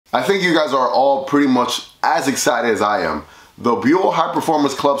I think you guys are all pretty much as excited as I am. The Buell High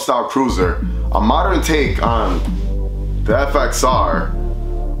Performance Club Style Cruiser, a modern take on the FXR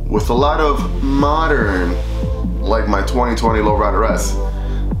with a lot of modern, like my 2020 Lowrider S.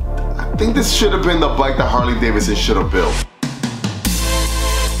 I think this should have been the bike that Harley Davidson should have built.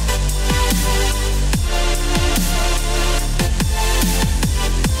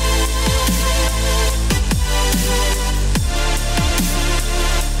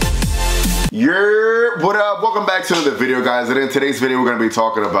 What up? Welcome back to the video, guys. And in today's video we're going to be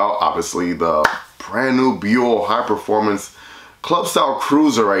talking about obviously the brand new Buell High Performance Club Style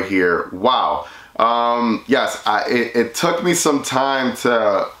Cruiser right here. Wow. Yes, it took me some time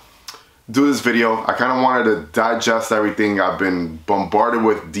to do this video. I kind of wanted to digest everything. I've been bombarded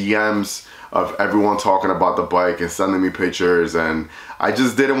with DMs of everyone talking about the bike and sending me pictures, and I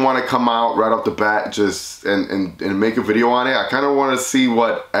just didn't want to come out right off the bat just and make a video on it. I kind of want to see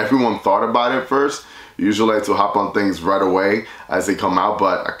what everyone thought about it first. Usually I like to hop on things right away as they come out,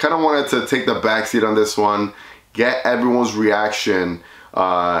 but I kind of wanted to take the backseat on this one, get everyone's reaction,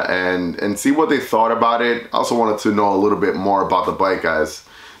 and see what they thought about it. I also wanted to know a little bit more about the bike as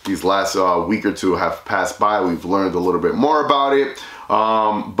these last week or two have passed by. We've learned a little bit more about it.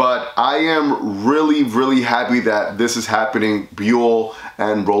 But I am really happy that this is happening. Buell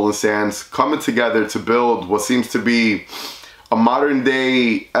and Roland Sands coming together to build what seems to be a modern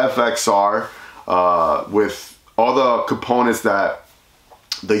day FXR with all the components that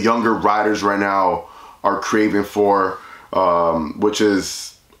the younger riders right now are craving for, which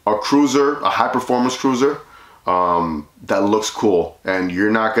is a cruiser, a high performance cruiser that looks cool. And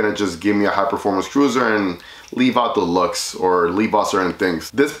you're not gonna just give me a high performance cruiser and leave out the looks or leave out certain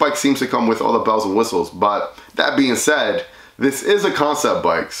things. This bike seems to come with all the bells and whistles, but that being said, this is a concept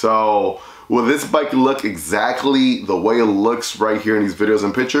bike. So will this bike look exactly the way it looks right here in these videos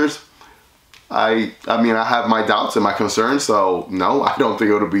and pictures? I mean, I have my doubts and my concerns, so no, I don't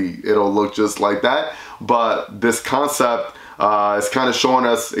think it'll look just like that. But this concept is kind of showing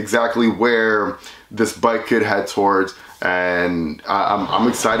us exactly where this bike could head towards, and I'm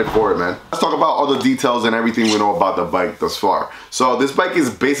excited for it, man. Let's talk about all the details and everything we know about the bike thus far. So this bike is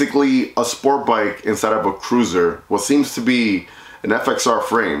basically a sport bike inside of a cruiser, what seems to be an FXR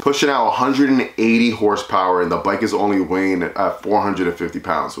frame, pushing out 180 horsepower, and the bike is only weighing at 450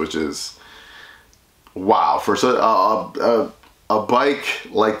 pounds, which is wow. For a bike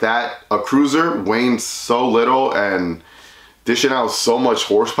like that, a cruiser weighing so little and dishing out so much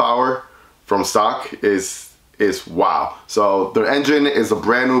horsepower from stock is wow. So the engine is a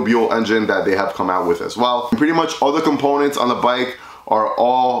brand new Buell engine that they have come out with as well. And pretty much all the components on the bike are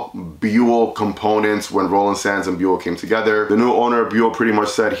all Buell components when Roland Sands and Buell came together. The new owner of Buell pretty much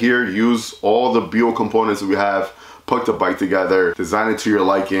said, here, use all the Buell components that we have, put the bike together, design it to your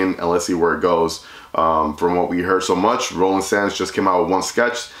liking, and let's see where it goes. From what we heard so much, Roland Sands just came out with one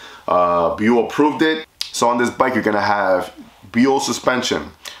sketch. Buell approved it. So on this bike, you're gonna have Buell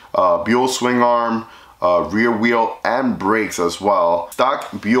suspension, Buell swing arm, rear wheel and brakes as well.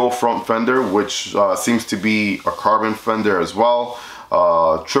 Stock Buell front fender, which seems to be a carbon fender as well.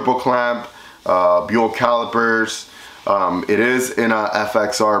 Triple clamp, Buell calipers. It is in a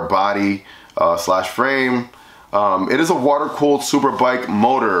FXR body slash frame. It is a water-cooled super bike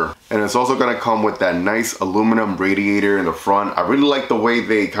motor, and it's also going to come with that nice aluminum radiator in the front. I really like the way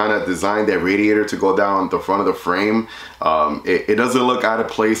they kind of designed that radiator to go down the front of the frame. It doesn't look out of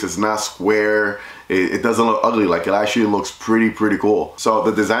place. It's not square. It doesn't look ugly. Like, it actually looks pretty cool. So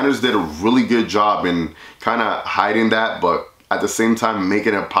the designers did a really good job in kind of hiding that, but at the same time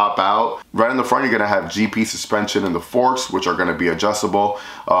making it pop out. Right in the front, you're gonna have GP suspension in the forks, which are gonna be adjustable.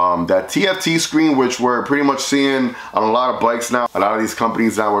 That TFT screen, which we're pretty much seeing on a lot of bikes now. A lot of these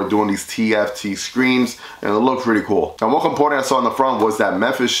companies now are doing these TFT screens, and it looks pretty cool. And one component I saw in the front was that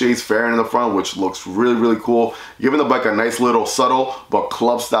Memphis Shades fairing in the front, which looks really cool, giving the bike a nice little subtle but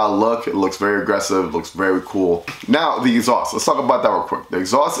club style look. It looks very aggressive, it looks very cool. Now the exhaust, let's talk about that real quick. The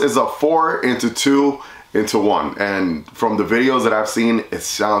exhaust is a 4x2 into 1, and from the videos that I've seen, it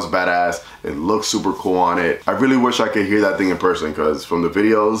sounds badass. It looks super cool on it. I really wish I could hear that thing in person, because from the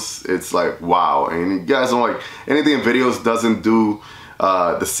videos, it's like wow. And you guys don't, like, anything in videos doesn't do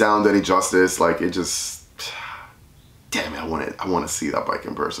the sound any justice. Like, it just, damn it, I want to see that bike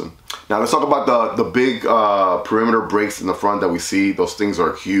in person. Now let's talk about the big perimeter brakes in the front that we see. Those things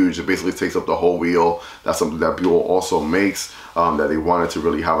are huge. It basically takes up the whole wheel. That's something that Buell also makes, that they wanted to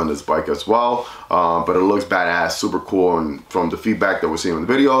really have on this bike as well. But it looks badass, super cool, and from the feedback that we're seeing in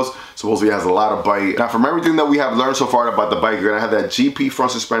the videos, supposedly it has a lot of bite. Now from everything that we have learned so far about the bike, you're gonna have that GP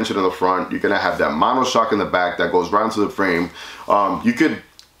front suspension in the front. You're gonna have that monoshock in the back that goes right into the frame. You could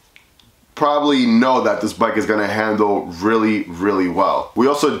probably know that this bike is gonna handle really, really well. We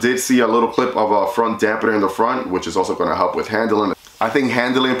also did see a little clip of a front dampener in the front, which is also gonna help with handling. I think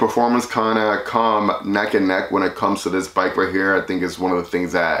handling and performance kind of come neck and neck when it comes to this bike right here. I think it's one of the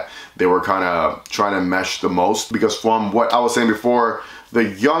things that they were kind of trying to mesh the most, because from what I was saying before, the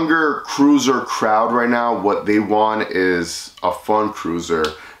younger cruiser crowd right now, what they want is a fun cruiser,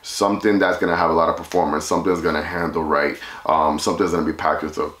 something that's gonna have a lot of performance, something that's gonna handle right, something that's gonna be packed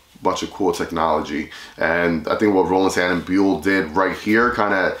with a bunch of cool technology. And I think what Roland Sand and Buell did right here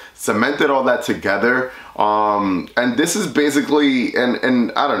kind of cemented all that together. And this is basically,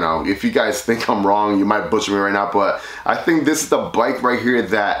 and I don't know, if you guys think I'm wrong, you might butcher me right now, but I think this is the bike right here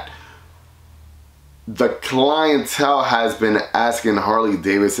that the clientele has been asking Harley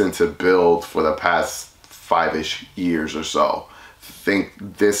Davidson to build for the past 5-ish years or so. I think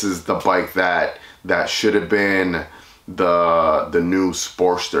this is the bike that should have been the new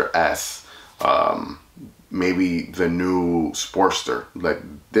Sportster S, maybe the new Sportster. Like,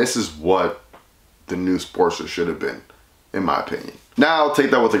 this is what the new Sportster should have been, in my opinion. Now,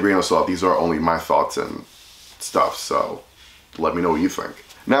 take that with a grain of salt. These are only my thoughts and stuff, so let me know what you think.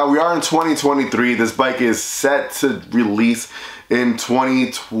 Now, we are in 2023. This bike is set to release in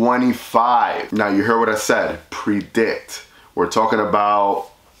 2025. Now, you heard what I said, predict. We're talking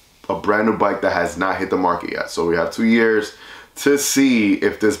about a brand new bike that has not hit the market yet. So we have 2 years to see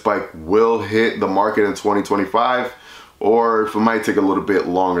if this bike will hit the market in 2025, or if it might take a little bit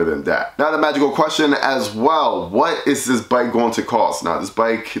longer than that. Now, the magical question as well, what is this bike going to cost? Now, this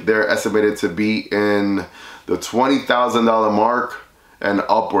bike, they're estimated to be in the $20,000 mark and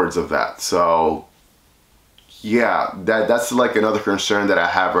upwards of that. So yeah, that's like another concern that I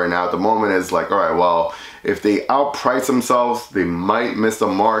have right now at the moment, is like, all right, well, if they outprice themselves, they might miss the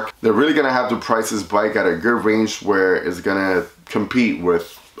mark. They're really gonna have to price this bike at a good range where it's gonna compete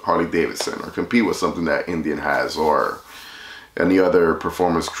with Harley Davidson, or compete with something that Indian has, or any other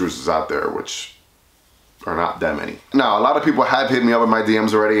performance cruisers out there, which are not that many. Now, a lot of people have hit me up in my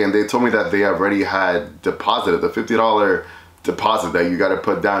DMs already, and they told me that they already had deposited the $50 deposit that you got to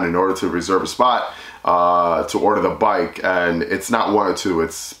put down in order to reserve a spot to order the bike. And it's not 1 or 2,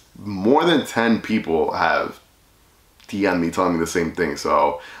 it's more than 10 people have DM'd me telling me the same thing.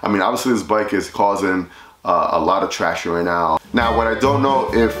 So I mean, obviously this bike is causing a lot of traction right now. Now, what I don't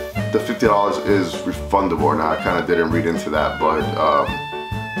know if the $50 is refundable or not. I kind of didn't read into that, but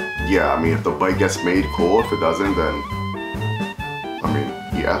yeah, I mean, if the bike gets made, cool. If it doesn't, then I mean,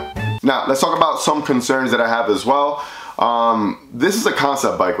 yeah. Now, let's talk about some concerns that I have as well. This is a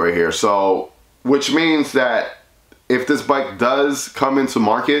concept bike right here, so which means that if this bike does come into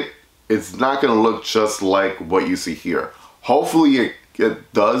market, it's not going to look just like what you see here. Hopefully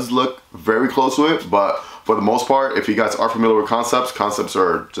it does look very close to it, but for the most part, if you guys are familiar with concepts, concepts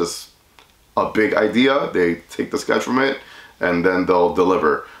are just a big idea. They take the sketch from it and then they'll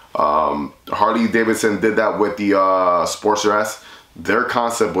deliver. Harley Davidson did that with the Sportster S. Their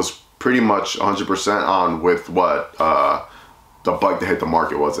concept was pretty much 100% on with what the bike that hit the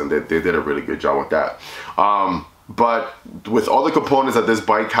market was, and they did a really good job with that. But with all the components that this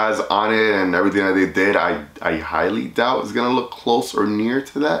bike has on it and everything that they did, I highly doubt it's gonna look close or near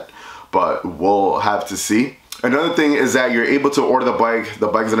to that, but we'll have to see. Another thing is that you're able to order the bike. The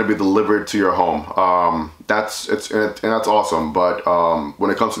bike's gonna be delivered to your home. That's awesome. But when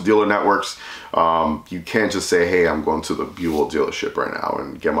it comes to dealer networks, you can't just say, hey, I'm going to the Buell dealership right now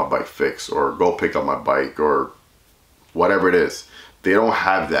and get my bike fixed, or go pick up my bike, or whatever it is. They don't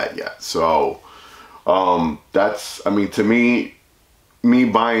have that yet. So that's, I mean, to me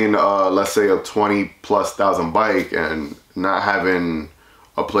buying let's say a 20,000+ bike and not having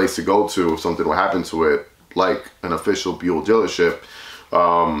a place to go to if something will happen to it, like an official Buell dealership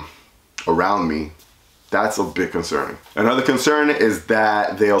around me, that's a bit concerning. Another concern is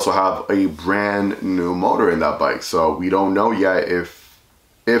that they also have a brand new motor in that bike, so we don't know yet if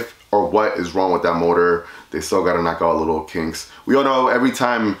or what is wrong with that motor. They still got to knock out little kinks. We all know every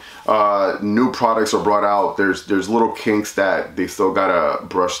time new products are brought out, there's little kinks that they still gotta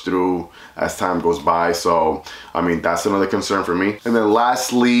brush through as time goes by. So I mean, that's another concern for me. And then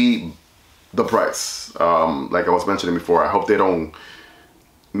lastly, the price. Like I was mentioning before, I hope they don't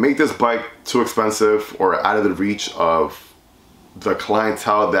make this bike too expensive or out of the reach of the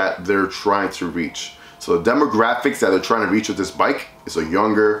clientele that they're trying to reach. So the demographics that they're trying to reach with this bike is a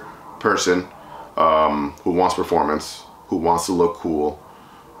younger person who wants performance, who wants to look cool,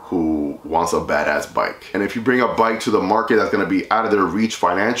 who wants a badass bike. And if you bring a bike to the market that's going to be out of their reach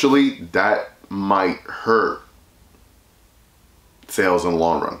financially, that might hurt sales in the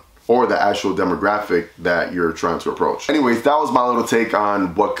long run. or the actual demographic that you're trying to approach. Anyways, that was my little take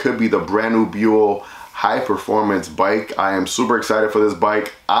on what could be the brand new Buell high performance bike. I am super excited for this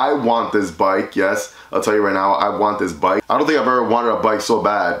bike. I want this bike, yes. I'll tell you right now, I want this bike. I don't think I've ever wanted a bike so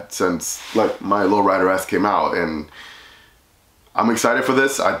bad since like my Lowrider S came out, and I'm excited for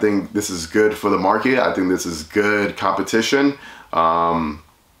this. I think this is good for the market. I think this is good competition.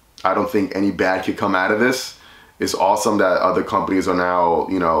 I don't think any bad could come out of this. It's awesome that other companies are now,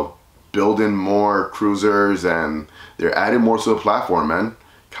 you know, building more cruisers and they're adding more to the platform, man.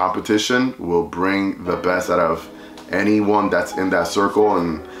 Competition will bring the best out of anyone that's in that circle,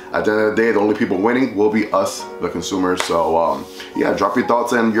 and at the end of the day, the only people winning will be us, the consumers. So yeah, drop your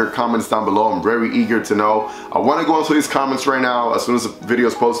thoughts and your comments down below. I'm very eager to know. I want to go into these comments right now as soon as the video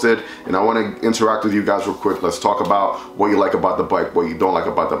is posted, and I want to interact with you guys real quick. Let's talk about what you like about the bike, what you don't like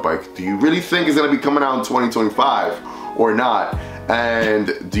about the bike. Do you really think it's going to be coming out in 2025 or not?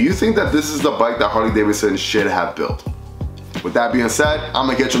 And do you think that this is the bike that Harley Davidson should have built? With that being said, I'm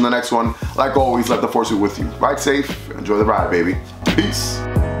gonna get you on the next one. Like always, let the force be with you. Ride safe, enjoy the ride, baby. Peace.